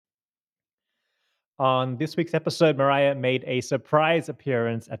On this week's episode, Mariah made a surprise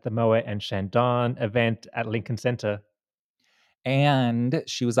appearance at the Moët and Chandon event at Lincoln Center. And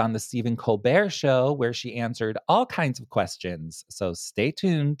she was on the Stephen Colbert Show where she answered all kinds of questions. So stay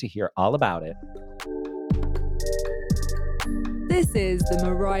tuned to hear all about it. This is the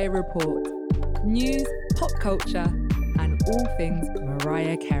Mariah Report. News, pop culture, and all things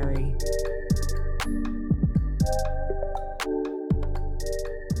Mariah Carey.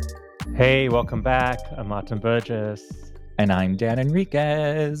 Hey, welcome back. I'm Martin Burgess. And I'm Dan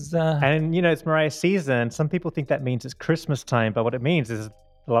Enriquez. And, it's Mariah season. Some people think that means it's Christmas time, but what it means is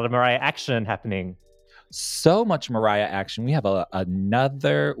a lot of Mariah action happening. So much Mariah action. We have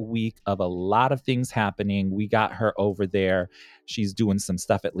another week of a lot of things happening. We got her over there. She's doing some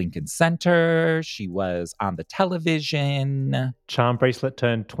stuff at Lincoln Center. She was on the television. Charm bracelet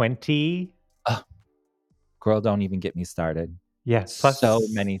turned 20. Girl, don't even get me started. Yes. Plus, so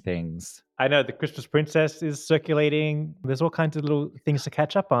many things. I know the Christmas Princess is circulating. There's all kinds of little things to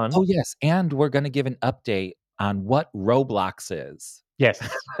catch up on. Oh, yes. And we're going to give an update on what Roblox is. Yes.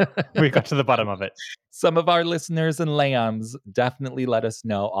 We got to the bottom of it. Some of our listeners and lambs definitely let us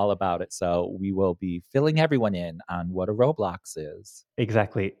know all about it. So we will be filling everyone in on what a Roblox is.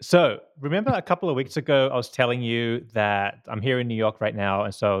 Exactly. So remember a couple of weeks ago, I was telling you that I'm here in New York right now.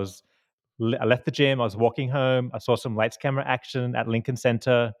 And so I left the gym. I was walking home. I saw some lights, camera action at Lincoln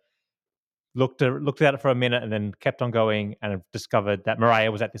Center. Looked at it for a minute and then kept on going and I've discovered that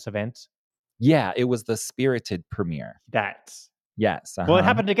Mariah was at this event. Yeah, it was the Spirited premiere. Yes. Well, it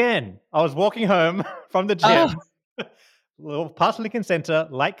happened again. I was walking home from the gym. Past Lincoln Center,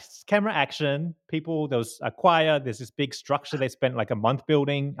 lights, camera action. People, there was a choir. There's this big structure they spent like a month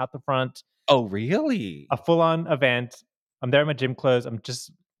building out the front. Oh, really? A full-on event. I'm there in my gym clothes. I'm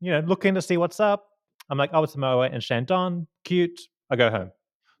just looking to see what's up. I'm like, oh, it's Moët and Chandon. Cute. I go home.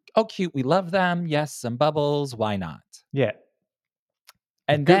 Oh, cute. We love them. Yes, some bubbles. Why not? Yeah.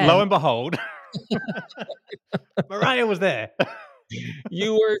 And then, lo and behold, Mariah was there.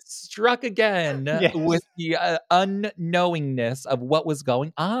 You were struck again with the unknowingness of what was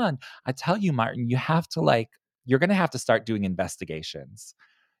going on. I tell you, Martin, you have to you're going to have to start doing investigations.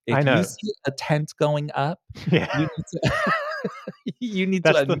 If you see a tent going up, you need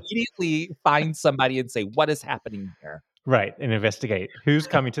to immediately find somebody and say, what is happening here? Right, and investigate. Who's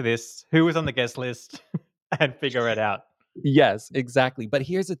coming to this? Who was on the guest list? And figure it out. Yes, exactly. But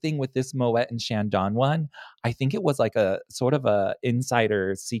here's the thing with this Moët and Chandon one. I think it was like a sort of a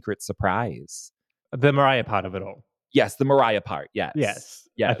insider secret surprise. The Mariah part of it all. Yes, the Mariah part. Yes. Yes,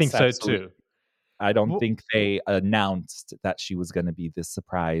 I think absolutely. So too. I don't think they announced that she was going to be this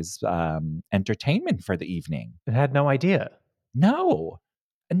surprise entertainment for the evening. I had no idea. No,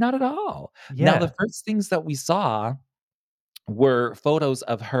 not at all. Yeah. Now, the first things that we saw were photos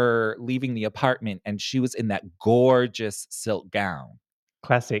of her leaving the apartment, and she was in that gorgeous silk gown.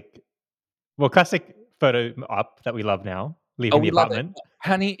 Classic photo op that we love now, leaving the apartment.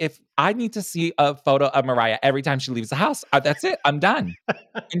 Honey, if I need to see a photo of Mariah every time she leaves the house, that's it. I'm done.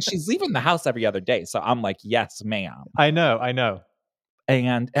 And she's leaving the house every other day. So I'm like, yes, ma'am. I know.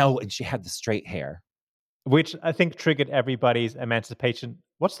 And she had the straight hair. Which I think triggered everybody's emancipation.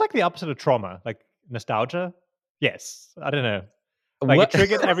 What's like the opposite of trauma? Like nostalgia? Yes. I don't know. It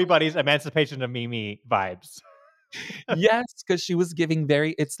triggered everybody's emancipation of Mimi vibes. Yes, because she was giving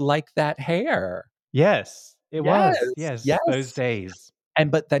it's like that hair. Yes, it was. Yes, those days.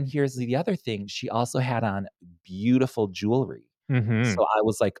 But then here's the other thing. She also had on beautiful jewelry. Mm-hmm. So I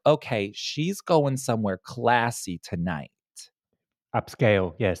was like, okay, she's going somewhere classy tonight.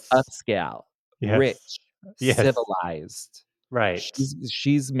 Upscale, yes. Rich, civilized. Right.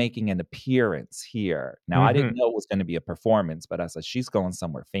 She's making an appearance here. Now, I didn't know it was going to be a performance, but I said, she's going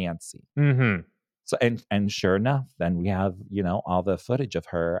somewhere fancy. Mm-hmm. So, and sure enough, then we have, all the footage of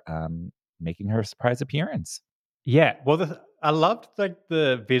her making her surprise appearance. Yeah. Well, I loved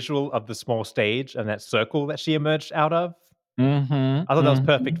the visual of the small stage and that circle that she emerged out of. Mm-hmm. I thought that was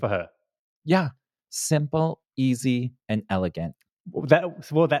perfect for her. Yeah. Simple, easy, and elegant.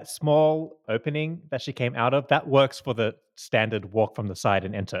 That small opening that she came out of, that works for the standard walk from the side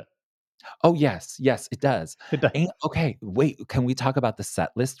and enter. Oh, yes, it does. Okay, wait, can we talk about the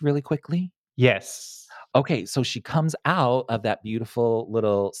set list really quickly? Yes. Okay, so she comes out of that beautiful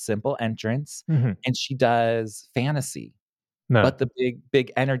little simple entrance and she does fantasy. No. But the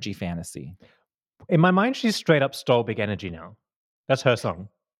big energy fantasy. In my mind, she's straight up stole Big Energy now. That's her song.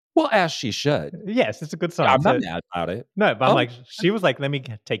 Well, as she should. Yes, it's a good song. I'm not mad about it. No, but she was like, let me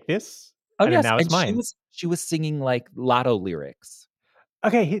take this. And now it's mine. She was singing like Lotto lyrics.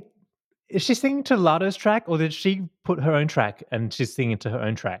 Okay, is she singing to Lotto's track or did she put her own track and she's singing to her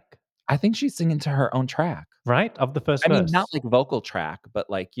own track? I think she's singing to her own track. Right? Of the first I mean, verse. not like vocal track, but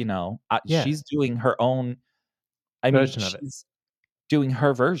like, Yeah. she's doing her own. I mean, Version of it. she's doing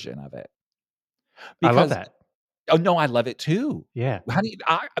her version of it. I love Because that. oh, no, I love it too. Yeah. Honey,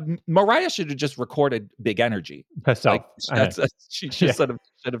 Mariah should have just recorded Big Energy. Herself. Like, I know. she just Yeah.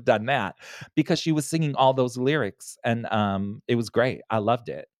 should have done that because she was singing all those lyrics and, it was great. I loved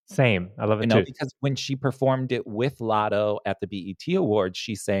it. Same. I love it You know, too. because when she performed it with Lotto at the BET Awards,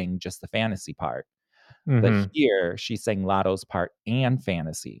 she sang just the fantasy part. But Mhm. here, she sang Lotto's part and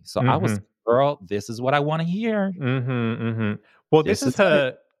fantasy. So I was, Mhm. girl, this is what I wanna hear. Mhm. Mhm. Well, this This is is it.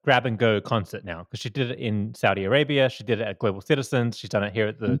 her grab and go concert now because she did it in Saudi Arabia. She did it at Global Citizens. She's done it here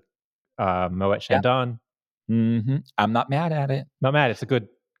at Mhm. the Moët Yep. Chandon. Mhm. I'm not mad at it. Not mad. It's a good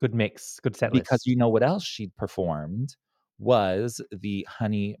mix, good set Because you list. know what else she'd performed was the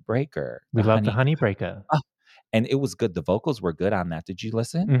Honey Breaker. We love the Honey Breaker. Oh, and it was good. The vocals were good on that. Did you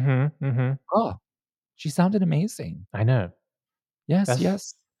listen? Mhm. Mhm. Oh, she sounded amazing. I know. Yes, That's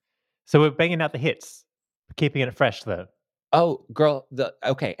yes. so we're banging out the hits, keeping it fresh though. Oh, girl,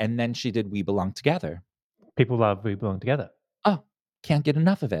 okay, and then she did We Belong Together. People love We Belong Together. Oh, can't get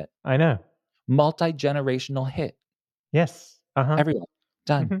enough of it. I know. Multi-generational hit. Yes. Uh-huh. Everyone.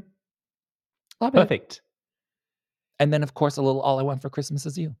 Done. Mhm. Love it. Perfect. And then, of course, a little All I Want for Christmas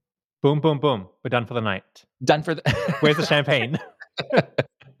Is You. Boom, boom, boom. We're done for the night. Done for the Where's the champagne?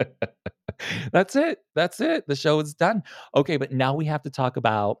 That's it. That's it. The show is done. Okay, but now we have to talk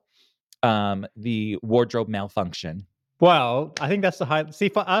about the wardrobe malfunction. Well, I think that's the high. See,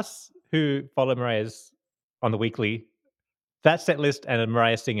 for us who follow Mariah's on the weekly, that set list and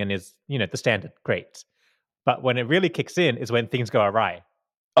Mariah singing is, the standard. Great. But when it really kicks in is when things go awry.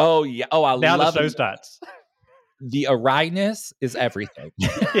 Oh yeah. Oh, I Now the love show it. starts. The awryness is everything.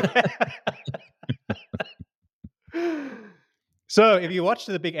 So if you watch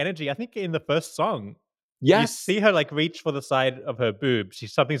the Big Energy, I think in the first song, you Yes. see her like reach for the side of her boob.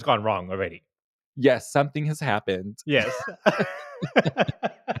 Something's gone wrong already. Yes, something has happened. Yes.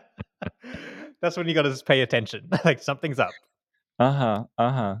 That's when you got to pay attention. Like something's up. Uh-huh.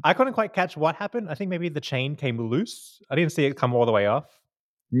 Uh-huh. I couldn't quite catch what happened. I think maybe the chain came loose. I didn't see it come all the way off.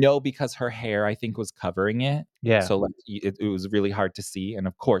 No, because her hair, I think, was covering it. Yeah. So like it was really hard to see. And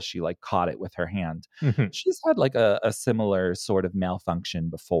of course she like caught it with her hand. Mhm. She's had like a similar sort of malfunction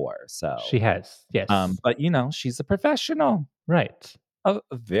before. So She has. Yes. but she's a professional. Right. A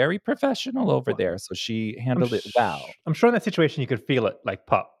very professional over there. So she handled it well. I'm sure in that situation you could feel it like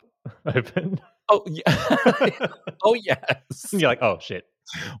pop open. Oh yeah. Oh yes. You're like, oh shit.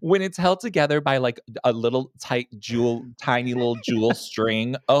 When it's held together by like a little tiny little jewel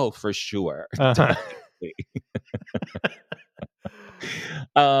string. Oh, for sure. Uh-huh.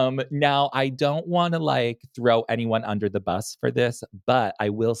 Now I don't want to like throw anyone under the bus for this, but I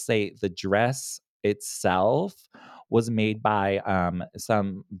will say the dress itself was made by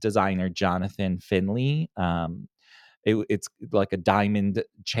some designer, Jonathan Finley. It's like a diamond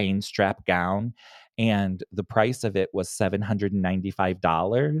chain strap gown, and the price of it was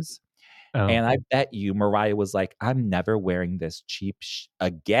 $795. Oh. And I bet you Mariah was like, I'm never wearing this cheap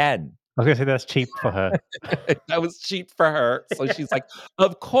again. I was gonna say that's cheap for her. That was cheap for her. So she's like,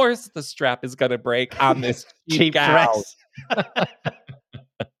 of course the strap is gonna break on this cheap gown.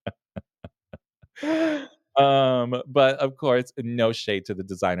 Dress. But of course, no shade to the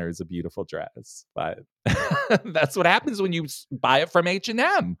designer. It's a beautiful dress, but that's what happens when you buy it from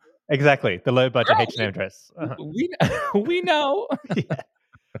H&M. Exactly, the low budget H&M dress. Uh-huh. We know. Yeah.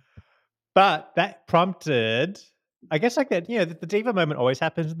 But that prompted, I guess, like that. The diva moment always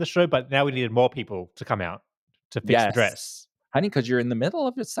happens in the show, but now we needed more people to come out to fix the dress, honey, because you're in the middle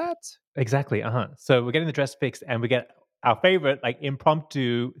of your set. Exactly. So we're getting the dress fixed, and we get our favorite, like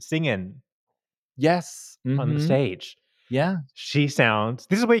impromptu singing. Yes. On the stage. Yeah. She sounds,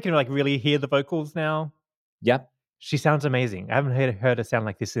 this is where you can like really hear the vocals now. Yep. She sounds amazing. I haven't heard her sound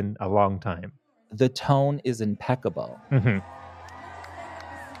like this in a long time. The tone is impeccable. Mm-hmm.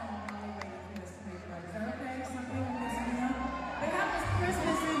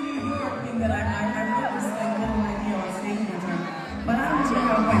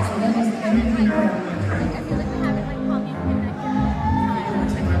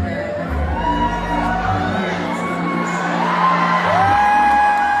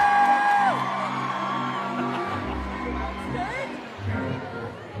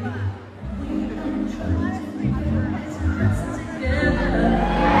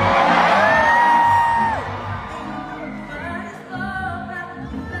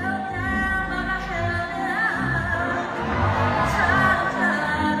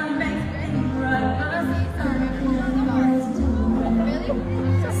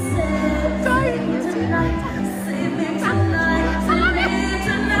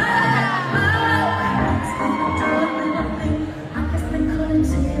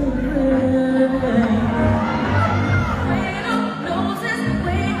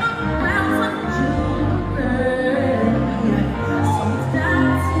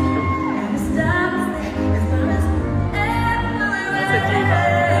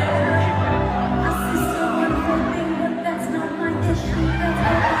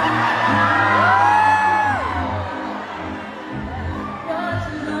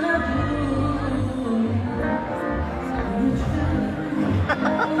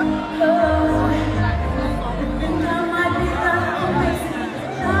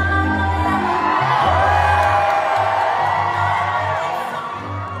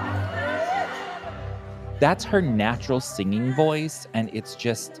 that's her natural singing voice, and it's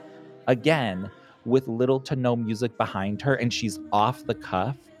just, again, with little to no music behind her, and she's off the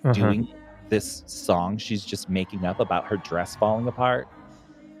cuff doing this song she's just making up about her dress falling apart.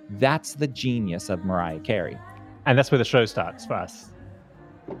 That's the genius of Mariah Carey. And that's where the show starts for us.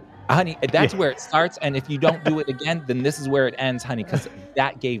 Honey, that's where it starts, and if you don't do it again, then this is where it ends, honey, because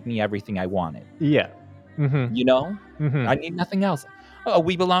that gave me everything I wanted. Yeah. You know? I need nothing else. Oh,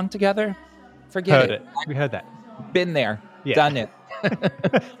 We Belong Together? Forget Heard it. We heard that. Been there. Yeah. Done it.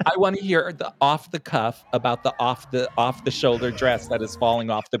 I want to hear the off the cuff about the off the shoulder dress that is falling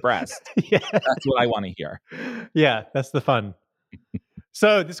off the breast. Yeah. That's what I want to hear. Yeah, that's the fun.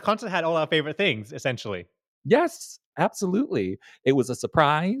 So this concert had all our favorite things, essentially. Yes, absolutely. It was a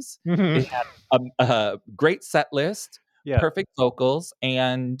surprise. It had a great set list, perfect vocals,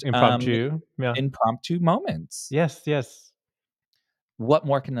 and impromptu moments. Yes, yes. What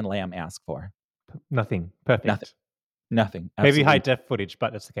more can the lamb ask for? Nothing. Perfect. Nothing. Absolutely. Maybe high def footage,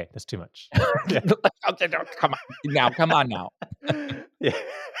 but that's okay. That's too much. Yeah. Okay, no, come on now. Yeah.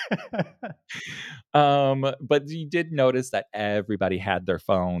 But you did notice that everybody had their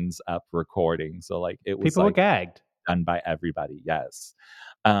phones up recording, so like it was people were gagged, done by everybody. Yes.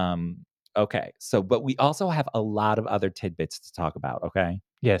 Okay. So, but we also have a lot of other tidbits to talk about. Okay.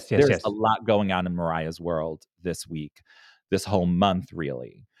 Yes. There's a lot going on in Mariah's world this week, this whole month,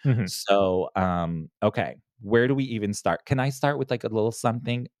 really. So, okay. Where do we even start? Can I start with like a little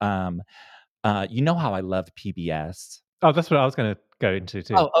something? You know how I love PBS. Oh, that's what I was going to go into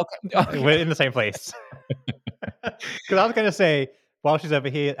too. Oh, okay. We're in the same place. Because I was going to say, while she's over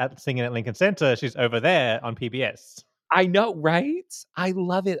here singing at Lincoln Center, she's over there on PBS. I know, right? I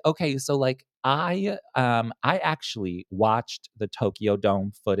love it. Okay, so like I actually watched the Tokyo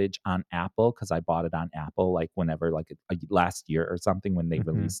Dome footage on Apple because I bought it on Apple like whenever like last year or something when they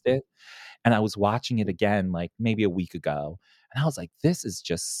released it. And I was watching it again like maybe a week ago. And I was like, this is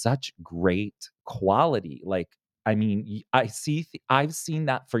just such great quality. Like, I mean, I've seen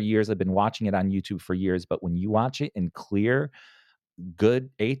that for years. I've been watching it on YouTube for years. But when you watch it in clear,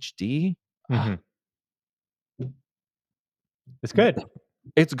 good HD, it's good.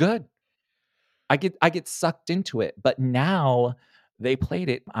 It's good. I get sucked into it. But now they played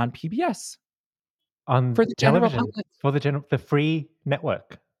it on PBS. For the television, for the free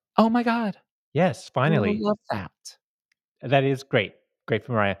network. Oh my God. Yes, finally. I love that. That is great. Great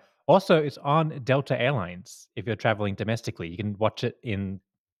for Mariah. Also, it's on Delta Airlines. If you're traveling domestically, you can watch it in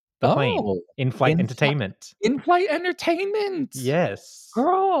the plane. In-flight entertainment. In-flight entertainment. Yes.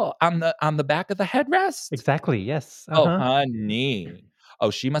 Girl, on the back of the headrest. Exactly, yes. Oh, honey.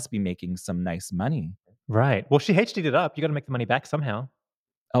 Oh, she must be making some nice money. Right. Well, she HD'd it up. You got to make the money back somehow.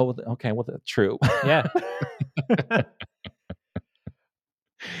 Oh, okay. Well, that's true. Yeah.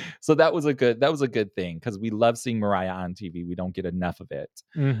 So that was a good thing because we love seeing Mariah on TV. We don't get enough of it.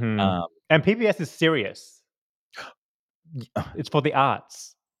 And PBS is serious. It's for the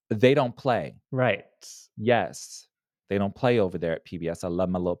arts. They don't play. Right. Yes. They don't play over there at PBS. I love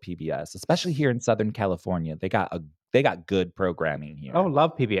my little PBS, especially here in Southern California. They got good programming here. Oh,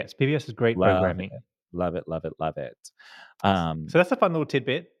 love PBS. PBS is great programming. Love it. So that's a fun little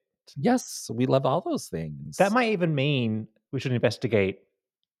tidbit. Yes, we love all those things. That might even mean we should investigate.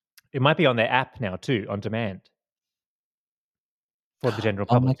 It might be on their app now too, on demand. For the general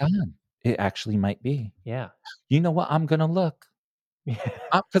public. Oh my God. It actually might be. Yeah. You know what? I'm going to look.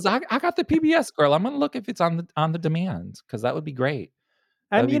 Because I got the PBS, girl. I'm going to look if it's on the demand because that would be great.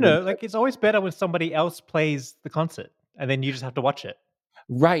 And you know, like it's always better when somebody else plays the concert and then you just have to watch it.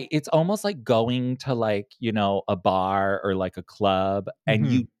 Right. It's almost like going to like, you know, a bar or like a club and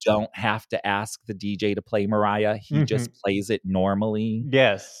you don't have to ask the DJ to play Mariah. He just plays it normally.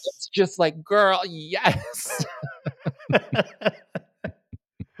 Yes. It's just like, girl, yes.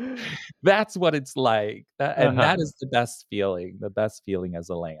 That's what it's like. That is the best feeling as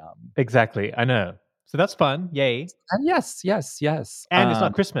a lamb. Exactly. I know. So that's fun. Yay. Yes. And it's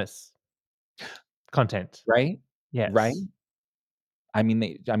not Christmas content. Right? Yes. Right? I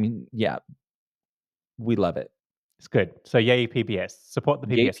mean, yeah. We love it. It's good. So yay PBS. Support the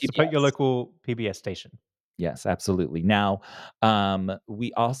PBS. Support your local PBS station. Yes, absolutely. Now,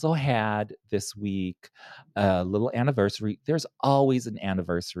 we also had this week a little anniversary. There's always an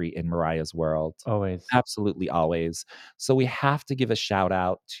anniversary in Mariah's world. Always. Absolutely always. So we have to give a shout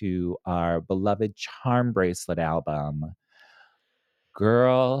out to our beloved Charm Bracelet album.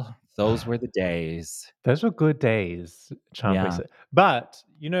 Girl, those were the days. Those were good days, Charm Bracelet. But,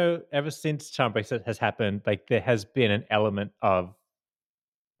 you know, ever since Charm Bracelet has happened, like there has been an element of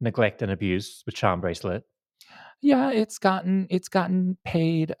neglect and abuse with Charm Bracelet. Yeah, it's gotten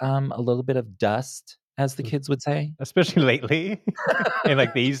paid a little bit of dust as the kids would say. especially lately in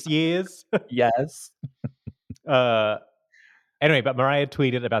like these years. Yes. Anyway, but Mariah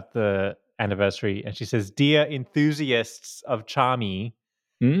tweeted about the anniversary and she says, "Dear enthusiasts of Charmy,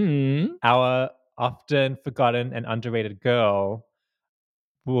 Mm. our often forgotten and underrated girl,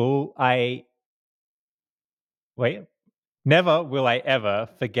 will I wait? Never will I ever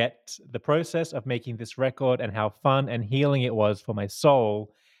forget the process of making this record and how fun and healing it was for my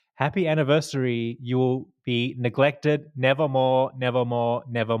soul. Happy anniversary. You will be neglected nevermore, nevermore,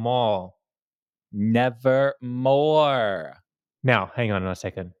 nevermore." Nevermore. Now, hang on a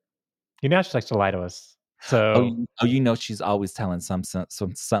second. You know she likes to lie to us. Oh, So, you know she's always telling something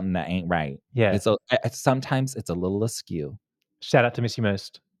that ain't right. yeah. Sometimes it's a little askew. Shout out to Miss You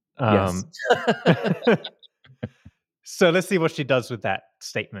Most. Yes. So let's see what she does with that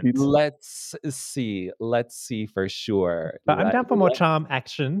statement. Let's see. Let's see for sure. But I'm down for more charm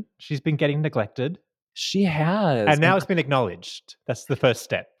action. She's been getting neglected. She has. And now it's been acknowledged. That's the first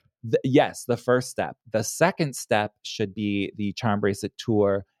step. Yes, the first step. The second step should be the Charm Bracelet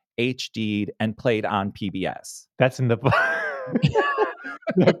Tour HD'd and played on PBS. That's in the first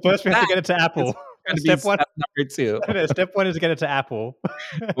we have to get it to Apple. Step number 2. Step 1 is to get it to Apple.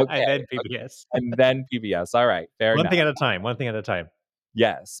 Okay. And then PBS. And then PBS. All right. Fair enough. One thing at a time.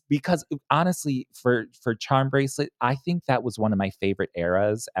 Yes. Because honestly, for Charm Bracelet, I think that was one of my favorite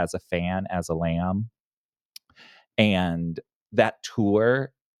eras as a fan, as a lamb. And that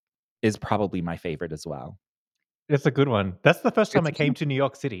tour is probably my favorite as well. It's a good one. That's the first time I came to New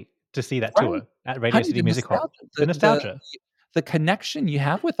York City to see that tour at Radio City Music Hall. The nostalgia. The connection you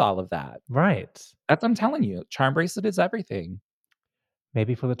have with all of that. Right. That's what I'm telling you. Charm Bracelet is everything.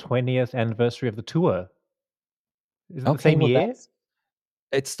 Maybe for the 20th anniversary of the tour. Is it the same year?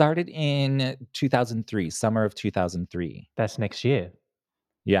 It started in 2003, summer of 2003. That's next year.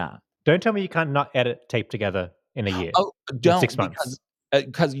 Yeah. Don't tell me you can't not edit tape together in a year. Oh, don't. 6 months.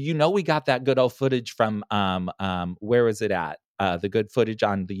 Because we got that good old footage from where was it at? The good footage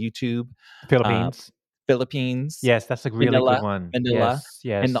on the YouTube. Philippines. Yes, that's a really good one. Manila.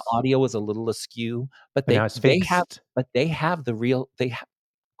 Yes. And the audio was a little askew, but now it's fixed. they have the real.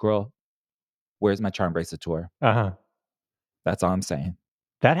 Girl, where's my Charm Bracelet tour? That's all I'm saying.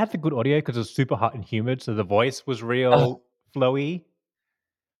 That had the good audio because it was super hot and humid, so the voice was real flowy.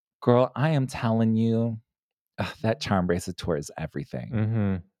 Girl, I am telling you, that Charm Bracelet tour is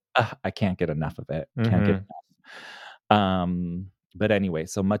everything. I can't get enough of it. Can't get enough. But anyway,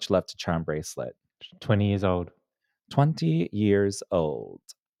 so much love to Charm Bracelet. 20 years old. 20 years old.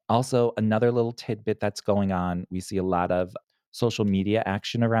 Also, another little tidbit that's going on. We see a lot of social media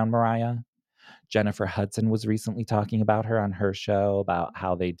action around Mariah. Jennifer Hudson was recently talking about her on her show about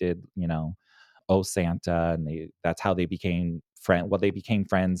how they did, Oh Santa, and that's how they became friends. Well, they became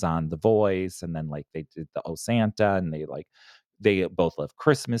friends on The Voice, and then like they did the Oh Santa, and they both love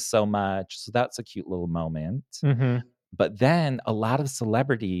Christmas so much. So that's a cute little moment. But then a lot of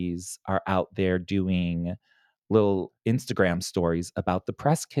celebrities are out there doing little Instagram stories about the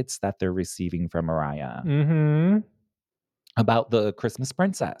press kits that they're receiving from Mariah. About the Christmas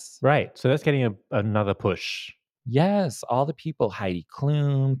Princess. Right. So that's getting another push. Yes. All the people, Heidi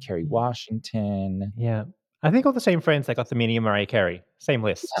Klum, Kerry Washington. Yeah. I think all the same friends that got the mini Mariah Carey. Same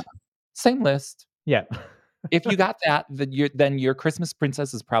list. Yeah. Same list. Yeah. If you got that, then your Christmas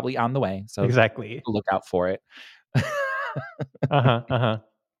Princess is probably on the way. So exactly. Look out for it. So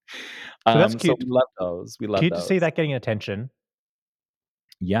that's cute. So we love those. Cute to see that getting attention.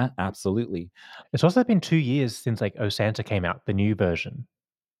 Yeah, absolutely. It's also been 2 years since like Oh Santa came out, the new version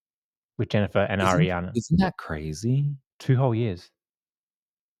with Jennifer and Ariana. Isn't that crazy? 2 whole years.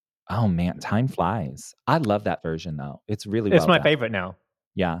 Oh man, time flies. I love that version though. It's really It's my favorite now.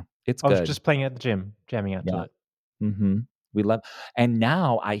 Yeah, it's good. I was just playing at the gym, jamming out to it. We love, and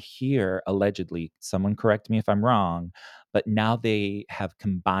now I hear allegedly, someone correct me if I'm wrong, but now they have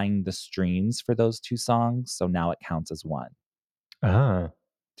combined the streams for those 2 songs, so now it counts as one.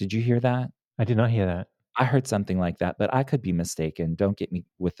 Did you hear that? I did not hear that. I heard something like that, but I could be mistaken. Don't get me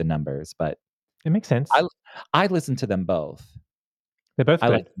with the numbers, but it makes sense. I listen to them both. They're both good. I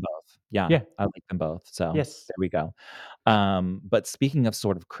like them both. Yeah, I like them both. So yes, there we go. But speaking of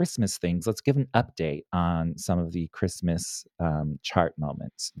sort of Christmas things, let's give an update on some of the Christmas chart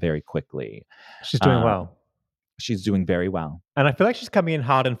moments very quickly. She's doing well. She's doing very well. And I feel like she's coming in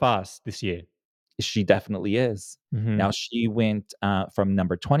hard and fast this year. She definitely is. Now she went from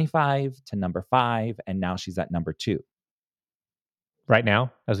number 25 to number 5, and now she's at number 2. Right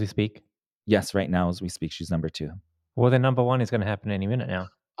now, as we speak? Yes, right now as we speak, she's number 2. Well, then number 1 is going to happen any minute now.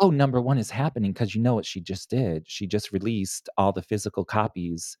 Oh, number 1 is happening because you know what she just did? She just released all the physical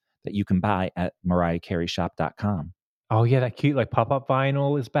copies that you can buy at MariahCareyShop.com. Oh yeah, that cute like pop-up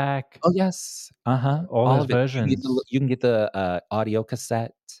vinyl is back. Oh, yes. Uh-huh. All All those of it. versions. You can get the audio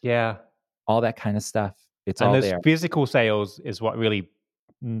cassette, Yeah. all that kind of stuff. It's And all those there. physical sales is what really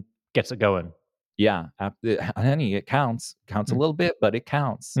gets it going. Yeah, honey, it counts. Counts a little bit, but it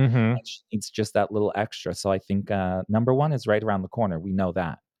counts. Mm-hmm. And she needs just that little extra. So I think number one is right around the corner. We know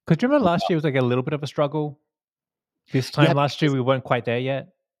that. Because remember We last know. year was like a little bit of a struggle. This Yeah, time last year we weren't quite there yet.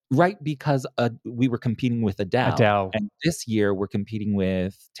 right, because we were competing with Adele. And this year we're competing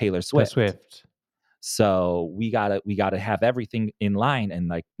with Taylor Swift. So we gotta have everything in line, and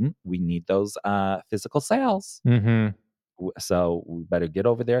like we need those physical sales. Mm-hmm. So we better get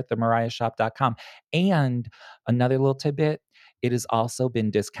over there at the MariahShop.com. And another little tidbit, it has also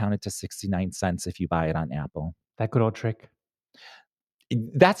been discounted to 69 cents if you buy it on Apple. That good old trick.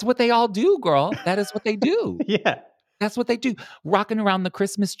 That's what they all do, girl. That is what they do. Yeah. That's what they do. Rocking around the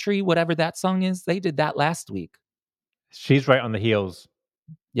Christmas tree, whatever that song is, they did that last week. She's right on the heels.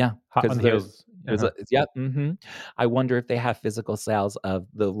 Yeah. Hot on the heels. Yep. Mm-hmm. I wonder if they have physical sales of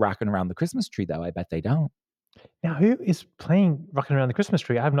the Rocking Around the Christmas Tree, though. I bet they don't. Now, who is playing Rocking Around the Christmas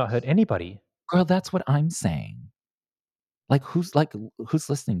Tree? I have not heard anybody. Girl, that's what I'm saying. Who's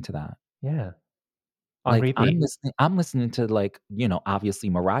listening to that? Yeah. On Like, repeat. I'm listening to obviously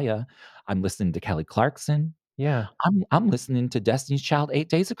Mariah. I'm listening to Kelly Clarkson. Yeah. I'm listening to Destiny's Child 8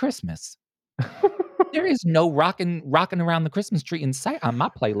 Days of Christmas. There is no rocking around the Christmas tree in sight on my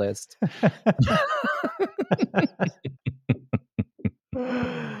playlist.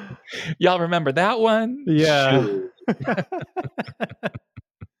 Y'all remember that one? Yeah.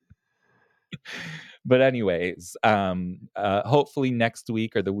 But anyways, hopefully next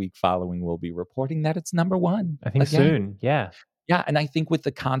week or the week following, we'll be reporting that it's number one. I think soon. Yeah. Yeah, and I think with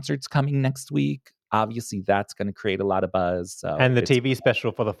the concerts coming next week, obviously that's going to create a lot of buzz. So and the TV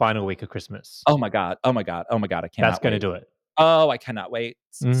special for the final week of Christmas. Oh my God. I cannot wait. That's going to do it. Oh, I cannot wait.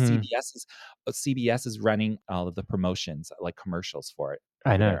 Mm-hmm. CBS is running all of the promotions, like commercials for it.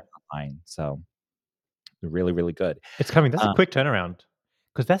 I know. Online. So they're really, really good. It's coming. That's a quick turnaround.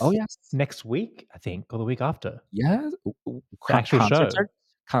 Because that's next week, I think, or the week after. Yeah. Actual show.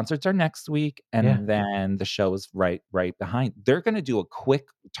 Concerts are next week, and then the show is right behind. They're going to do a quick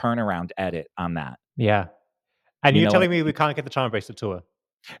turnaround edit on that. Yeah. And you're telling me we can't get the Charm Bracelet tour?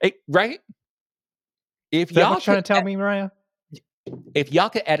 Right? If y'all trying to tell me, Mariah? If y'all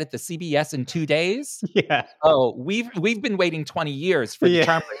could edit the CBS in 2 days, yeah. Oh, we've been waiting 20 years for the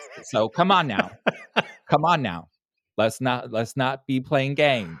Charm Bracelet. So come on now. Let's not be playing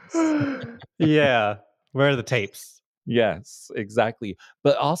games. Yeah. Where are the tapes? Yes, exactly.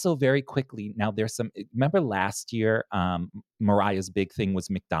 But also very quickly, now remember last year, Mariah's big thing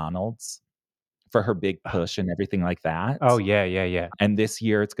was McDonald's for her big push and everything like that. Oh, yeah. And this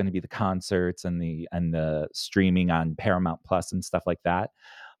year it's going to be the concerts and the streaming on Paramount Plus and stuff like that.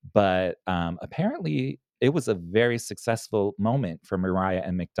 But apparently it was a very successful moment for Mariah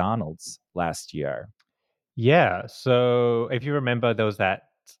and McDonald's last year. Yeah. So if you remember, there was that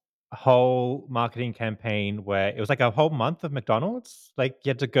whole marketing campaign where it was like a whole month of McDonald's. Like you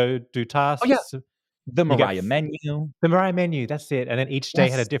had to go do tasks. Oh, yeah. The Mariah menu. The Mariah menu, that's it. And then each day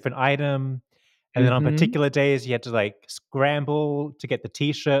had a different item. And then on particular days, you had to like scramble to get the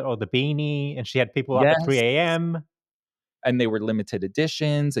T-shirt or the beanie. And she had people up at 3 a.m. And they were limited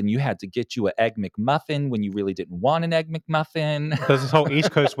editions. And you had to get you an Egg McMuffin when you really didn't want an Egg McMuffin. There's this whole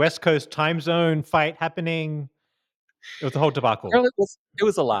East Coast, West Coast time zone fight happening. It was a whole debacle. Girl, it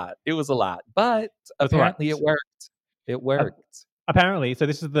was a lot. It was a lot. But apparently it worked. It worked. Apparently. So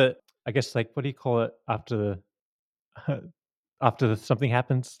this is I guess, like, what do you call it after something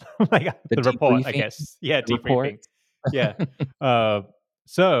happens? Like the report, I guess. Yeah, debriefing. Yeah.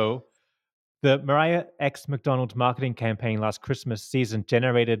 So the Mariah X McDonald's marketing campaign last Christmas season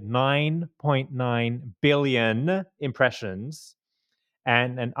generated 9.9 billion impressions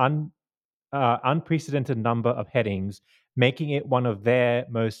and an unprecedented number of headings, making it one of their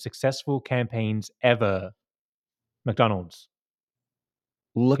most successful campaigns ever. McDonald's.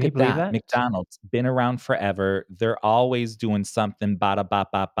 Look at that. McDonald's been around forever. They're always doing something ba ba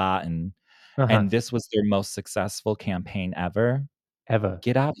ba ba, and this was their most successful campaign ever.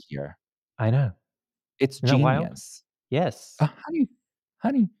 Get out of here. I know. It's genius. Yes.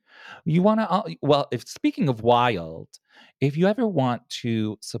 Honey, you want to speaking of wild, if you ever want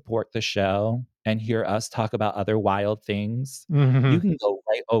to support the show and hear us talk about other wild things, you can go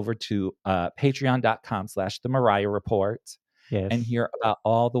right over to patreon.com/The Mariah Report. Yes. And hear about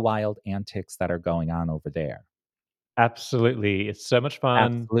all the wild antics that are going on over there. Absolutely. It's so much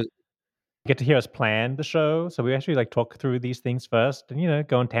fun. Absolutely. get to hear us plan the show. So we actually like talk through these things first and,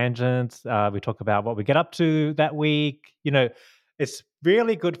 go on tangents. We talk about what we get up to that week. It's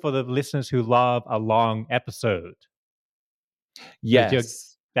really good for the listeners who love a long episode.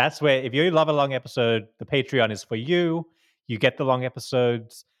 Yes. That's where, if you love a long episode, the Patreon is for you. You get the long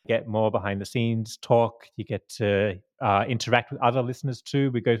episodes, get more behind the scenes talk. You get to interact with other listeners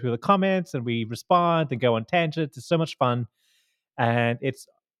too. We go through the comments and we respond and go on tangents. It's so much fun. And it's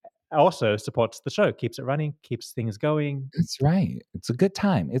also supports the show, keeps it running, keeps things going. That's right. It's a good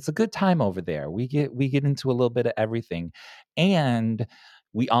time. It's a good time over there. We get into a little bit of everything. And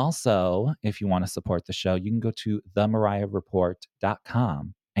we also, if you want to support the show, you can go to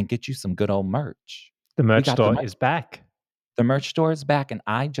themariahreport.com and get you some good old merch. The merch store is back. The merch store is back, and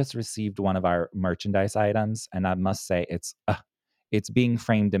I just received one of our merchandise items, and I must say it's being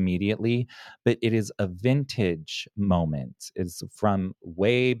framed immediately, but it is a vintage moment. It's from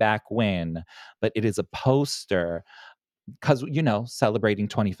way back when, but it is a poster because, celebrating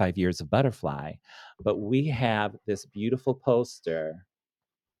 25 years of Butterfly. But we have this beautiful poster.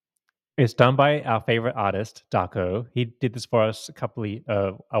 It's done by our favorite artist, Darko. He did this for us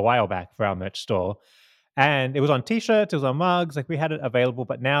a while back for our merch store. And it was on t-shirts, it was on mugs, like we had it available,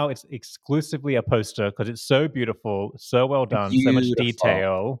 but now it's exclusively a poster because it's so beautiful, so well done, so much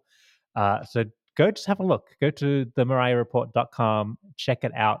detail. So go just have a look. Go to themariahreport.com, check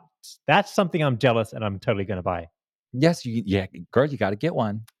it out. That's something I'm jealous and I'm totally going to buy. Yes, girl, you got to get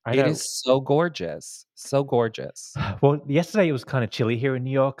one. It is so gorgeous. So gorgeous. Well, yesterday it was kind of chilly here in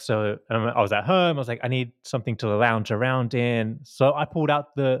New York. So I was at home. I was like, I need something to lounge around in. So I pulled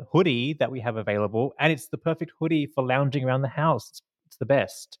out the hoodie that we have available. And it's the perfect hoodie for lounging around the house. It's the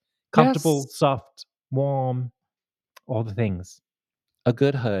best. Comfortable, soft, warm, all the things. A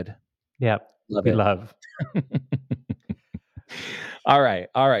good hood. Yeah, we love. All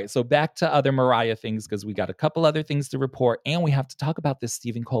right. So back to other Mariah things, because we got a couple other things to report, and we have to talk about this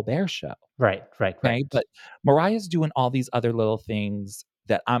Stephen Colbert show. Right. Okay, but Mariah's doing all these other little things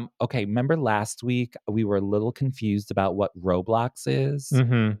that remember last week we were a little confused about what Roblox is?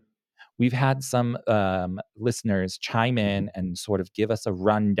 Mm-hmm. We've had some listeners chime in and sort of give us a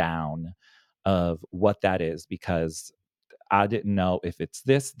rundown of what that is, because I didn't know if it's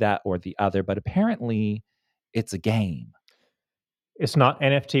this, that, or the other, but apparently it's a game. It's not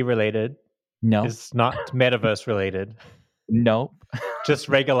NFT related. No. It's not metaverse related. Nope. Just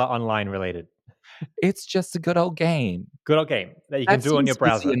regular online related. It's just a good old game. Good old game that you can do on your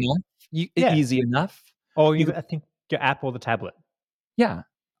browser. Easy enough. Or I think your app or the tablet. Yeah.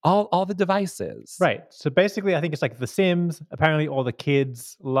 All the devices. Right. So basically, I think it's like The Sims. Apparently, all the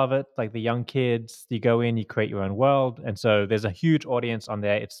kids love it, like the young kids. You go in, you create your own world. And so there's a huge audience on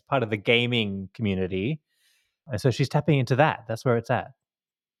there. It's part of the gaming community. And so she's tapping into that. That's where it's at.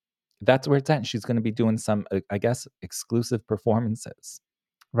 That's where it's at. And she's going to be doing some, I guess, exclusive performances.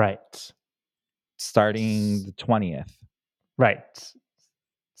 Right. Starting the 20th. Right.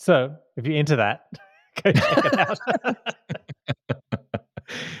 So if you're into that, go check it out.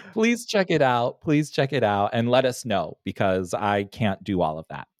 Please check it out. Please check it out and let us know, because I can't do all of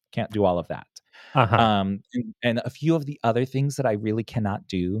that. Uh-huh. And a few of the other things that I really cannot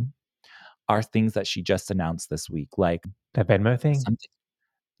do are things that she just announced this week, like the Venmo thing.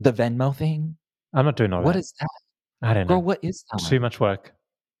 The Venmo thing. I'm not doing all that. What is that? I don't know. Girl, what is that? Too much work.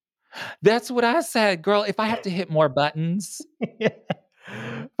 That's what I said, girl. If I have to hit more buttons. Yeah.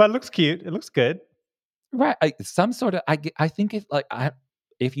 But it looks cute. It looks good. Right. I think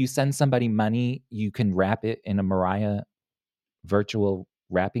if you send somebody money, you can wrap it in a Mariah virtual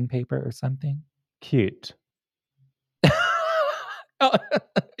wrapping paper or something. Cute.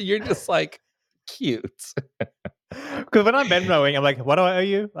 You're just like, cute. Because when I'm Venmoing, I'm like, what do I owe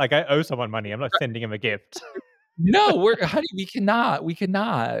you? Like, I owe someone money. I'm not sending him a gift. No, honey, we cannot.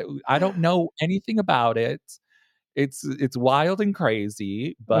 I don't know anything about it. It's wild and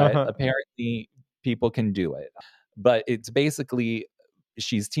crazy, but apparently people can do it. But it's basically,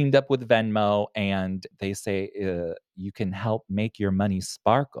 she's teamed up with Venmo, and they say you can help make your money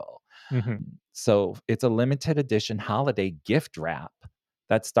sparkle. Mm-hmm. So it's a limited edition holiday gift wrap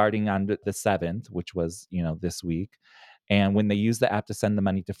that's starting on the 7th, which was, this week. And when they use the app to send the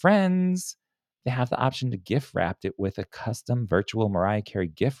money to friends, they have the option to gift wrap it with a custom virtual Mariah Carey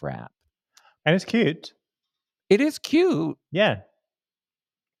gift wrap. And it's cute. It is cute. Yeah.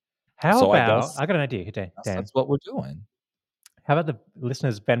 I got an idea. Dan. That's what we're doing. How about the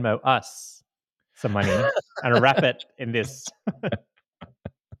listeners Venmo us some money and wrap it in this?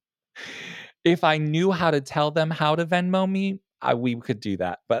 If I knew how to tell them how to Venmo me, we could do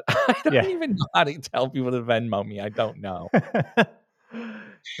that. But I don't even know how to tell people to Venmo me. I don't know.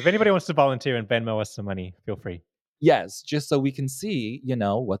 If anybody wants to volunteer and Venmo us some money, feel free. Yes, just so we can see,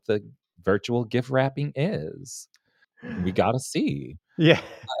 what the virtual gift wrapping is. We gotta see. Yeah.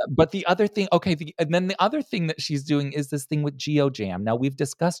 But the other thing, okay, and then the other thing that she's doing is this thing with GeoJam. Now we've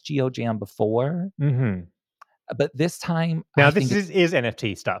discussed GeoJam before, but this time Now I this think is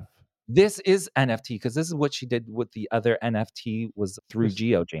NFT stuff. this is NFT because this is what she did with the other NFT was through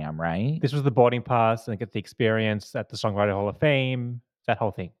GeoJam, right? This was the boarding pass and get the experience at the Songwriter Hall of Fame, that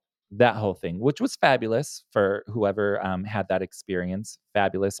whole thing. That whole thing, which was fabulous for whoever had that experience.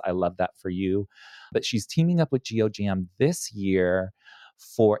 Fabulous. I love that for you. But she's teaming up with GeoJam this year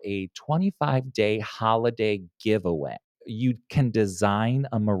for a 25-day holiday giveaway. You can design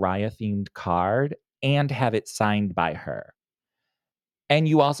a Mariah-themed card and have it signed by her. And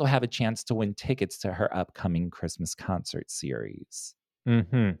you also have a chance to win tickets to her upcoming Christmas concert series.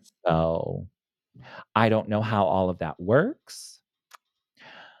 So I don't know how all of that works.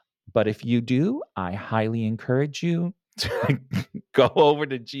 But if you do, I highly encourage you to go over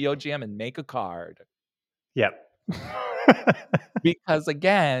to GeoJam and make a card. Yep. Because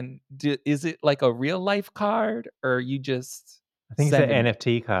again, is it like a real life card or you just I think it's an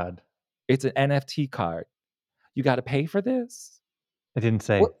NFT card. It's an NFT card. You got to pay for this? I didn't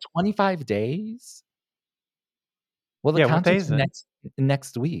say. What, 25 days? Well, the Yeah, what day concert's is it?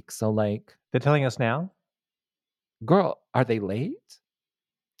 next week. So like They're telling us now? Girl, are they late?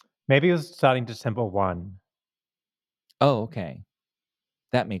 Maybe it was starting December 1. Oh, okay.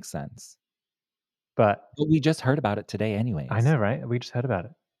 That makes sense. But we just heard about it today anyways. I know, right? We just heard about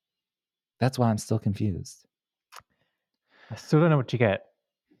it. That's why I'm still confused. I still don't know what you get.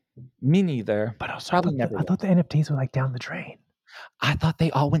 Me neither. But also, probably never. I thought the NFTs were like down the drain. I thought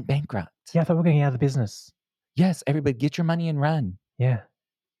they all went bankrupt. Yeah, I thought we were getting out of the business. Yes, everybody get your money and run. Yeah.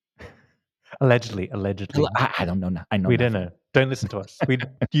 Allegedly. I don't know. I know. We don't know. Don't listen to us.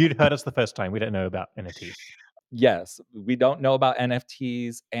 You'd heard us the first time. We don't know about NFTs. Yes, we don't know about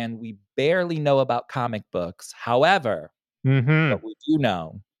NFTs and we barely know about comic books. However, what we do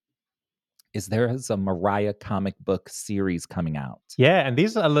know is there is a Mariah comic book series coming out. Yeah, and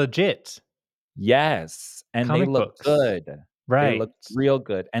these are legit. Yes, and comic they look books. Good. Right. They look real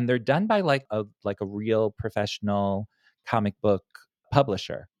good. And they're done by like a real professional comic book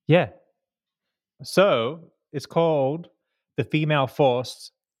publisher. Yeah. So it's called The Female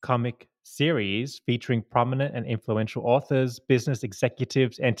Force Comic Series, featuring prominent and influential authors, business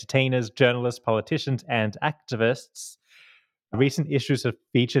executives, entertainers, journalists, politicians, and activists. Recent issues have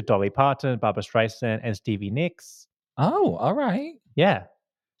featured Dolly Parton, Barbra Streisand, and Stevie Nicks. Oh, all right. Yeah.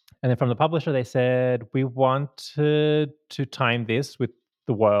 And then from the publisher, they said, we wanted to time this with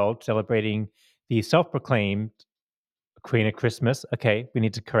the world celebrating the self-proclaimed Queen of Christmas. Okay, we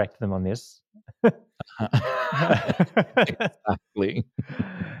need to correct them on this. Exactly.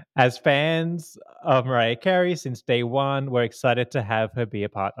 As fans of Mariah Carey since day one, we're excited to have her be a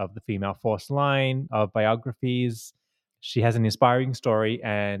part of the Female Force line of biographies. She has an inspiring story,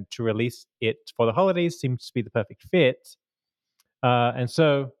 and to release it for the holidays seems to be the perfect fit. And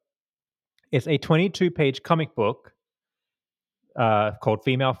so it's a 22-page comic book called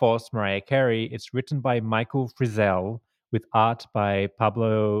Female Force Mariah Carey. It's written by Michael Frizzell with art by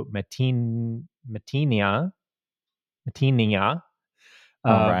Pablo Matinia.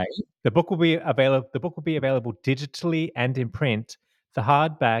 All right. The book will be available digitally and in print. The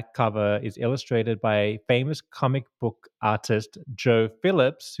hardback cover is illustrated by famous comic book artist Joe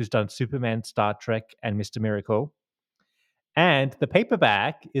Phillips, who's done Superman, Star Trek, and Mr. Miracle. And the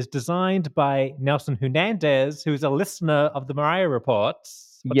paperback is designed by Nelson Hernandez, who's a listener of the Mariah Report.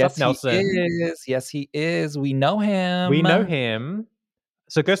 What's up, Nelson? He is. Yes, he is. We know him.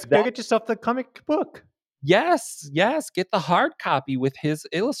 So go get yourself the comic book. Yes. Get the hard copy with his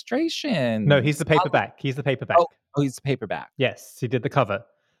illustration. No, he's the paperback. He's the paperback. Oh, he's the paperback. Yes, he did the cover.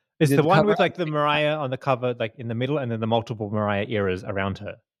 It's the one with like the Mariah on the cover, like in the middle, and then the multiple Mariah eras around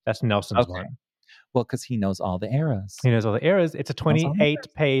her. That's Nelson's one. Well, because he knows all the eras. It's a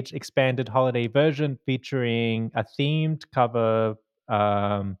 28-page expanded holiday version featuring a themed cover,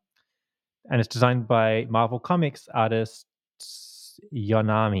 and it's designed by Marvel Comics artist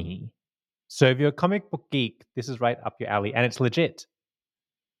Yonami. So if you're a comic book geek, this is right up your alley, and it's legit.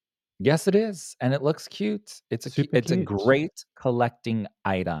 Yes, it is, and it looks cute. It's a great collecting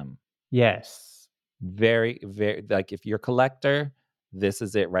item. Yes, very, very. Like if you're a collector, this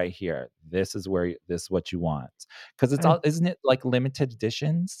is it right here. This is what you want, because it's all, isn't it like limited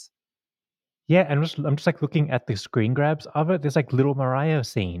editions? Yeah, and I'm just like looking at the screen grabs of it. There's like little Mariah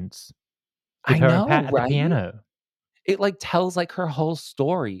scenes. I know, right? At the piano. It like tells like her whole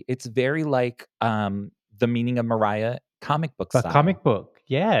story. It's very like the meaning of Mariah comic book style. Comic book,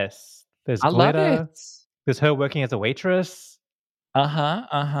 Yes. There's I love it. glitter. There's her working as a waitress. Uh-huh,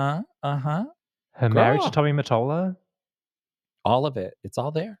 uh-huh, uh-huh. Her marriage to Girl, Tommy Mottola. all of it. It's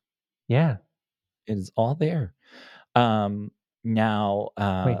all there. Yeah. It is all there. Um, now,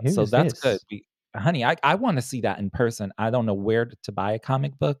 Wait, who so is that's good. this? Honey, I wanna see that in person. I don't know where to buy a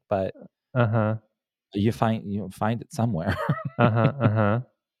comic book, but Uh-huh. you'll find it somewhere. Uh-huh. Uh-huh.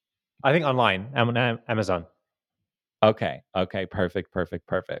 I think online. Amazon. Okay, okay, perfect, perfect,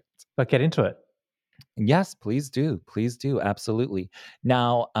 perfect. But get into it. Yes, please do. Please do. Absolutely.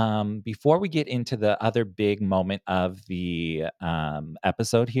 Now, before we get into the other big moment of the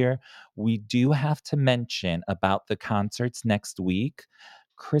episode here, we do have to mention about the concerts next week.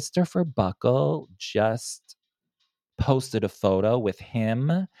 Christopher Buckle just posted a photo with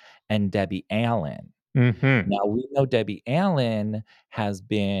him and Debbie Allen. Mm-hmm. Now, we know Debbie Allen has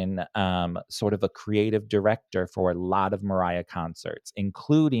been sort of a creative director for a lot of Mariah concerts,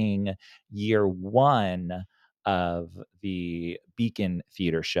 including year one of the Beacon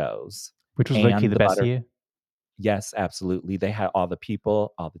Theater shows. Which was low-key And the the best butter. year. Yes, absolutely. They had all the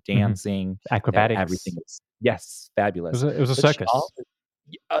people, all the Mhm. dancing, everything Acrobatics. was, yes, fabulous. It was a But she circus. also,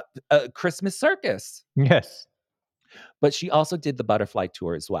 a Christmas circus. Yes. But she also did the Butterfly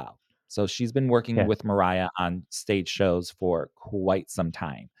Tour as well. So she's been working Yeah. with Mariah on stage shows for quite some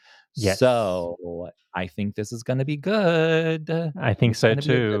time. Yes. So I think this is going to be good. I think It's so gonna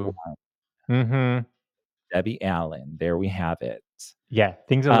be a good too. one. Mm-hmm. Debbie Allen. There we have it. Yeah,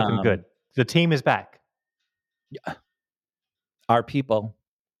 things are looking Um, good. The team is back. Our people.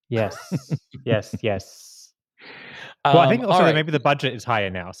 Yes. Yes, yes. Well, I think All also that right. maybe the budget is higher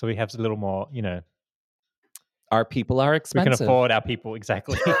now, so we have a little more, Our people are we expensive. can afford our people,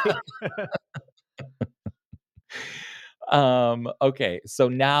 exactly. Okay, so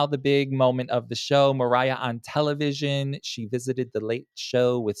now the big moment of the show, Mariah on television. She visited the Late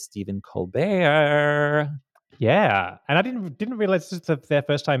Show with Stephen Colbert. Yeah, and I didn't realize this is their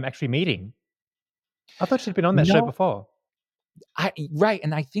first time actually meeting. I thought she'd been on that show No, before. right,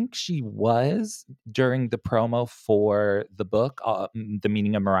 and I think she was during the promo for the book, The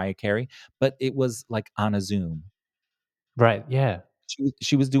Meaning of Mariah Carey, but it was like on a Zoom. Right, yeah.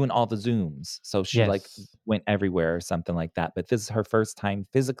 She was doing all the Zooms, so she like Yes. went everywhere or something like that. But this is her first time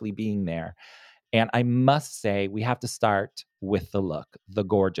physically being there, and I must say we have to start with the look, the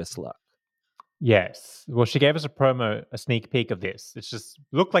gorgeous look. Yes. Well, she gave us a sneak peek of this. It's just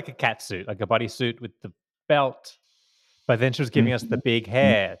looked like a cat suit, like a bodysuit with the belt, but then she was giving us the big Mhm.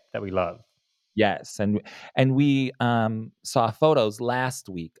 hair that we love. Yes, and we saw photos last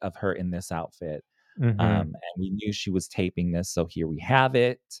week of her in this outfit. Mm-hmm. And we knew she was taping this, so here we have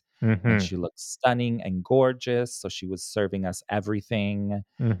it. Mm-hmm. And she looks stunning and gorgeous. So she was serving us everything.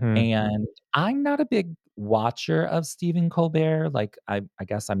 Mm-hmm. And I'm not a big watcher of Stephen Colbert. Like I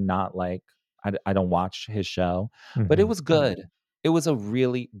guess I'm not like I don't watch his show, but it Mm-hmm. was good. It was a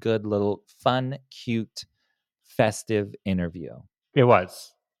really good little fun, cute, festive interview. It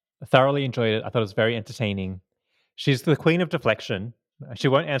was. I thoroughly enjoyed it. I thought it was very entertaining. She's the queen of deflection. She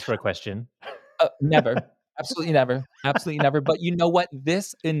won't answer a question. Never. Absolutely never. Absolutely never. But you know what?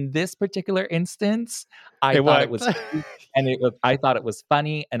 In this particular instance, I It thought it worked. was cute, and I thought it was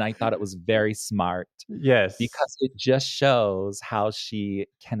funny, and I thought it was very smart Yes. because it just shows how she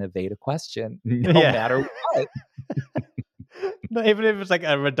can evade a question no Yeah. matter what. No, even if it's like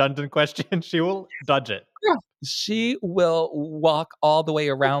a redundant question, she will dodge it. Yeah. She will walk all the way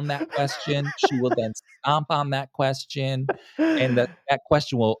around that question. She will then stomp on that question, and that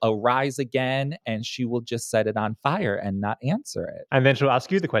question will arise again, and she will just set it on fire and not answer it. And then she'll ask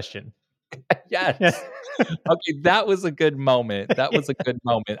you the question. Yes. Yeah. Okay, that was a good moment. That was a good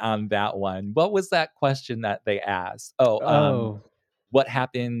moment on that one. What was that question that they asked? What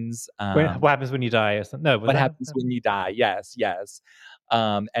happens? What happens when you die? Or something? No, was What that? happens when you die? Yes, yes.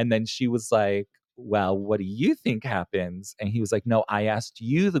 And then she was like, "Well, what do you think happens?" And he was like, "No, I asked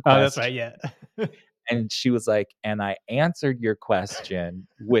you the Oh, that's question." right. Yeah. And she was like, "And I answered your question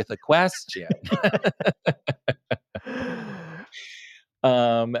with a question."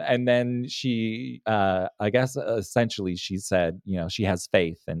 And then she, I guess, essentially, she said, she has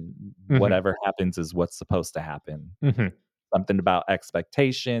faith, and Mhm. whatever happens is what's supposed to happen. Mhm. Something about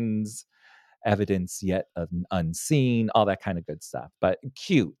expectations, evidence yet unseen, all that kind of good stuff. But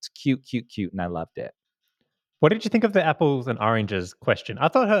cute, cute, cute, cute, and I loved it. What did you think of the apples and oranges question? I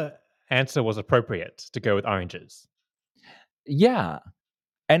thought her answer was appropriate to go with oranges. Yeah.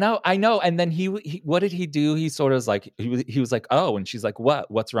 I know. And then he what did he do? He sort of was like, he was like, "Oh," and she's like,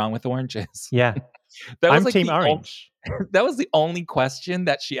 "What? What's wrong with oranges?" Yeah. That was I'm like team orange. that was the only question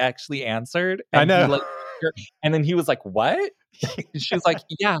that she actually answered. I And he know. like, and then he was like, "What?" She was like,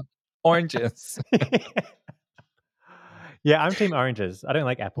 yeah, oranges. Yeah, I'm team oranges. I don't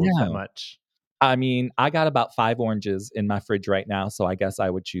like apples that Yeah. much. I mean, I got about 5 oranges in my fridge right now, so I guess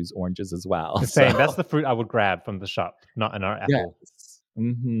I would choose oranges as well. The So, same. That's the fruit I would grab from the shop, not an apple. yes.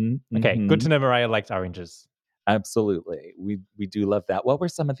 Mhm, Okay, good mhm. to know Mariah likes oranges. Absolutely. We do love that. What were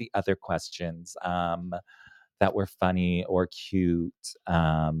some of the other questions, that were funny or cute?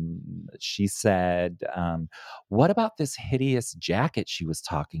 She said, "What about this hideous jacket she was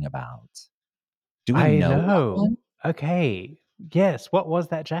talking about? Do we I know that know. one?" Okay. Yes. What was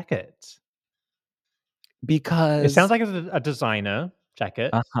that jacket? It sounds Because like it's a designer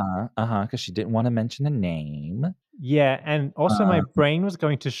jacket. because she didn't wanna mention a name. Yeah, and also my Uh, brain was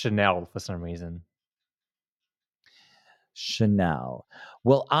going to Chanel for some reason. Chanel.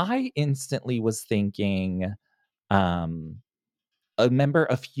 Well, I instantly was thinking, um I remember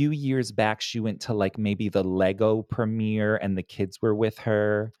a few years back, she went to, like, maybe the Lego premiere and the kids were with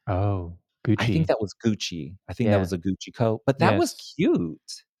her. Oh, I think Gucci. that was Gucci. I think that Yeah. was a Gucci coat, but that was Yes.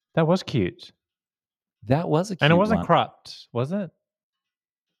 cute. That was cute. That was a And it cute wasn't one. cropped, was it?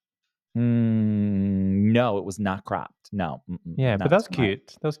 No, it was not cropped. No, Yeah, but that's cute.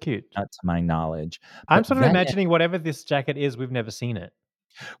 That was cute. not to my knowledge. I'm But sort of then imagining whatever this jacket is, we've never seen it.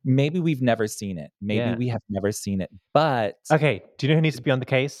 maybe we've never seen it. Maybe Yeah. we have never seen it, but Okay, do you know who needs to be on the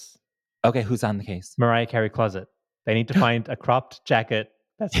case? okay, who's on the case? Mariah Carey closet. They need to find a cropped jacket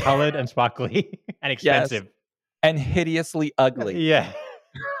that's colored and sparkly and Yes, expensive. and hideously ugly. Yeah.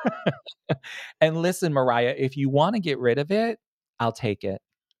 And listen, Mariah, if you wanna get rid of it, I'll take it.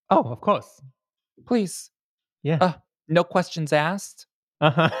 Oh, of course. Please. Yeah. No questions asked.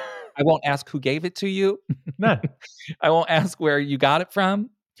 Uh-huh. I won't ask who gave it to you. No. I won't ask where you got it from.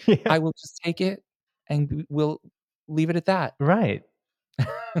 Yeah. I will just take it and we'll leave it at that. Right.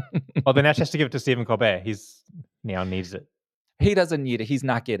 Although now she has to give it to Stephen Colbert. He's now needs it. He doesn't need it. He's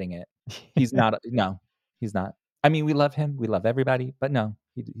not getting it. He's not. No, he's not. I mean, we love him. We love everybody, but no,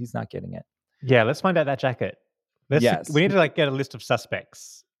 he's not getting it. Yeah, let's find out that jacket. Yes. We need to get a list of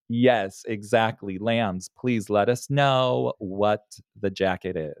suspects. Yes, exactly. Lambs, please let us know what the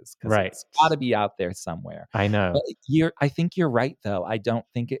jacket is. 'Cause Right. it's gotta be out there somewhere. I know. But I think you're right, though. I don't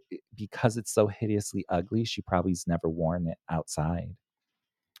think because it's so hideously ugly, she probably's never worn it outside.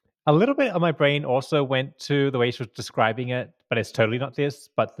 A little bit of my brain also went to the way she was describing it, but it's totally not this,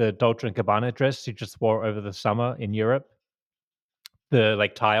 but the Dolce& and Gabbana dress she just wore over the summer in Europe. The,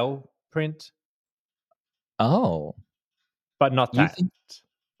 tile print, Oh, but not you that. think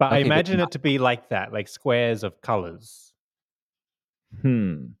But I okay, but imagine it to be like that, like squares of colors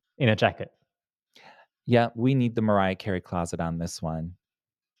in a jacket. Yeah, we need the Mariah Carey closet on this one.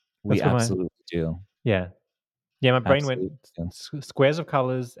 We That's where absolutely do. Yeah. Yeah, my brain went Absolutely do. squares of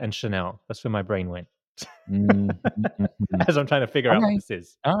colors and Chanel. That's where my brain went Mhm, mhm. as I'm trying to figure out what Alright, this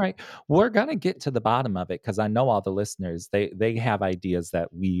is. alright. We're gonna get to the bottom of it because I know all the listeners, they have ideas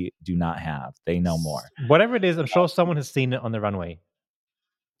that we do not have. They know more. Whatever it is, I'm sure someone has seen it on the runway.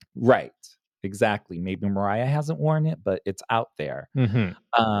 Right. Exactly. Maybe Mariah hasn't worn it, but it's out there.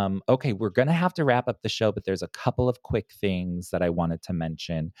 Okay, we're gonna have to wrap up the show, but there's a couple of quick things that I wanted to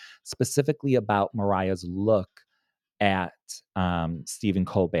mention, specifically about Mariah's look at Stephen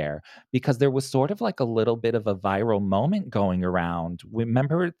Colbert, because there was sort of like a little bit of a viral moment going around.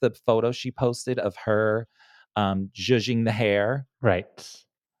 Remember the photo she posted of her zhuzhing the hair? Right.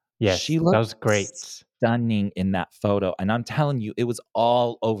 Yes, She that looked was great. stunning in that photo, and I'm telling you, it was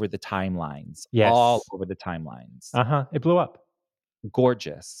all over the timelines. All Yes. over the timelines. Uh-huh. It blew up.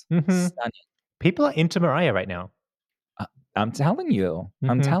 Gorgeous. Mhm. Stunning. People are into Mariah right now. I'm telling you.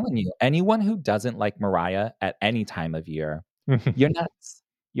 I'm Mhm. telling you. Anyone who doesn't like Mariah at any time of year, you're nuts.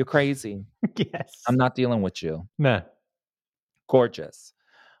 You're crazy. Yes. I'm not dealing with you. No. Gorgeous.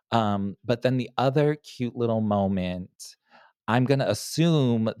 But then the other cute little moment, I'm gonna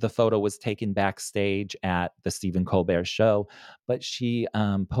assume the photo was taken backstage at the Stephen Colbert show, but she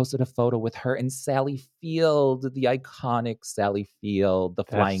posted a photo with her and Sally Field, the iconic Sally Field, the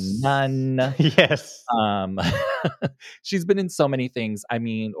flying nun. Yes. She's been in so many things. I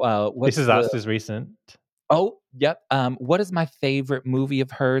mean, This what's Is the Us is recent. Oh, yep. What is my favorite movie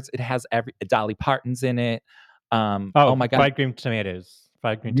of hers? It has Dolly Parton's in it. Oh my god. Fried green tomatoes.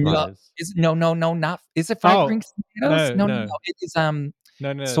 Fried green No, tomatoes. no, not is it fried green tomatoes? no, No. no. It is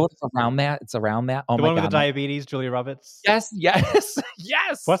No. sort of around that. It's around that. Oh The my one with the god. diabetes, Julia Roberts. Yes, yes,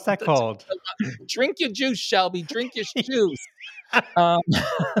 yes. What's that called? Drink your juice, Shelby. Drink your juice.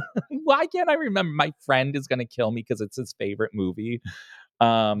 Why can't I remember? My friend is gonna kill me because it's his favorite movie.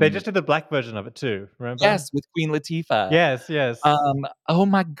 They just did the black version of it too, remember? Yes, with Queen Latifah. Yes. Oh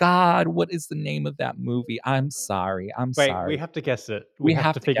my God, what is the name of that movie? I'm sorry. Wait, we have to guess it. We We have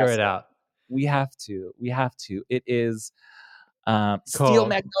have to to figure guess it it. out. We have to. It is Steel Called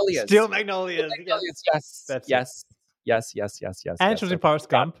Magnolias. Steel Magnolias. Magnolias, yes. That's it. Yes. And she was in Forrest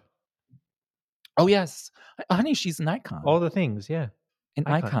Gump. Oh, yes. Honey, she's an icon. All the things, yeah. An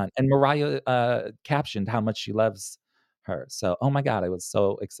icon. And Mariah captioned how much she loves her. So, oh my God, I was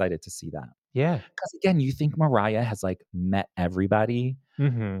so excited to see that. Yeah. Because again, you think Mariah has like met everybody,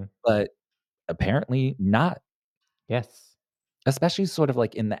 Mm-hmm. but apparently not. Yes. Especially sort of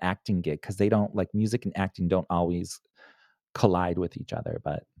like in the acting gig, because they don't like music and acting don't always collide with each other.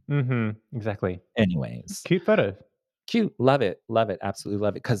 But exactly. anyways. Cute photo. Cute. Love it. Absolutely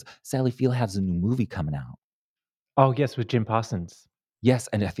love it. Because Sally Field has a new movie coming out. Oh, yes, with Jim Parsons. Yes,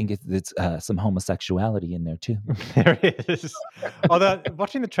 and I think it's some homosexuality in there too. There is. Although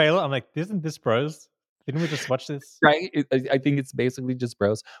watching the trailer, I'm like, isn't this Bros? Didn't we just watch this? Right? I think it's basically just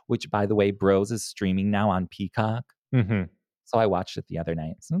Bros, which by the way, Bros is streaming now on Peacock. Mm-hmm. So I watched it the other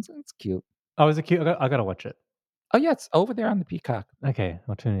night. So it's cute. Oh, is it cute? I gotta watch it. Oh yeah, it's over there on the Peacock. Okay,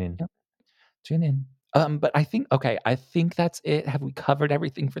 I'll tune in. Yep. Tune in. But I think that's it. Have we covered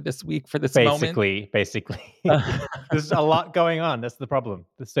everything for this week, for this moment? Basically. There's a lot going on. That's the problem.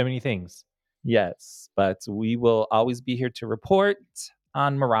 There's so many things. Yes, but we will always be here to report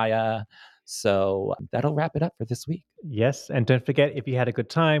on Mariah. So that'll wrap it up for this week. Yes, and don't forget, if you had a good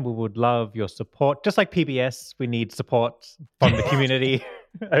time, we would love your support. Just like PBS, we need support from the community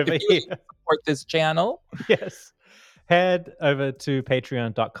over here. Support this channel. Yes. Head over to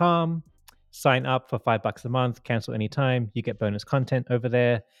patreon.com. Sign up for $5 a month, cancel anytime. You get bonus content over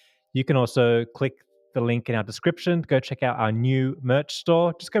there. You can also click the link in our description to go check out our new merch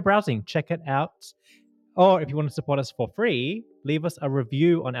store. Just go browsing, check it out. Or if you want to support us for free, leave us a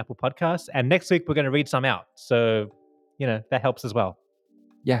review on Apple Podcasts. And next week, we're going to read some out. So, that helps as well.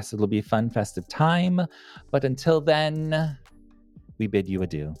 Yes, it'll be a fun, festive time. But until then, we bid you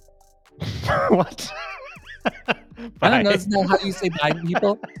adieu. What? I don't know. Isn't that how you say bye to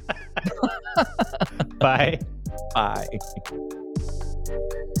people? Bye. Bye.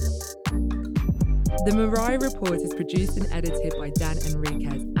 The Mariah Report is produced and edited by Dan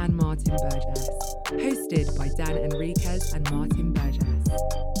Enriquez and Martin Burgess. Hosted by Dan Enriquez and Martin Burgess.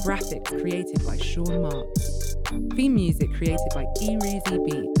 Graphics created by Sean Marks. Theme music created by E-Reezy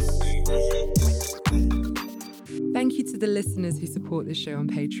Beats. Thank you to the listeners who support this show on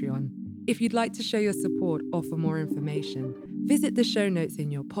Patreon. If you'd like to show your support or for more information, visit the show notes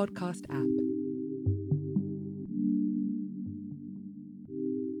in your podcast app.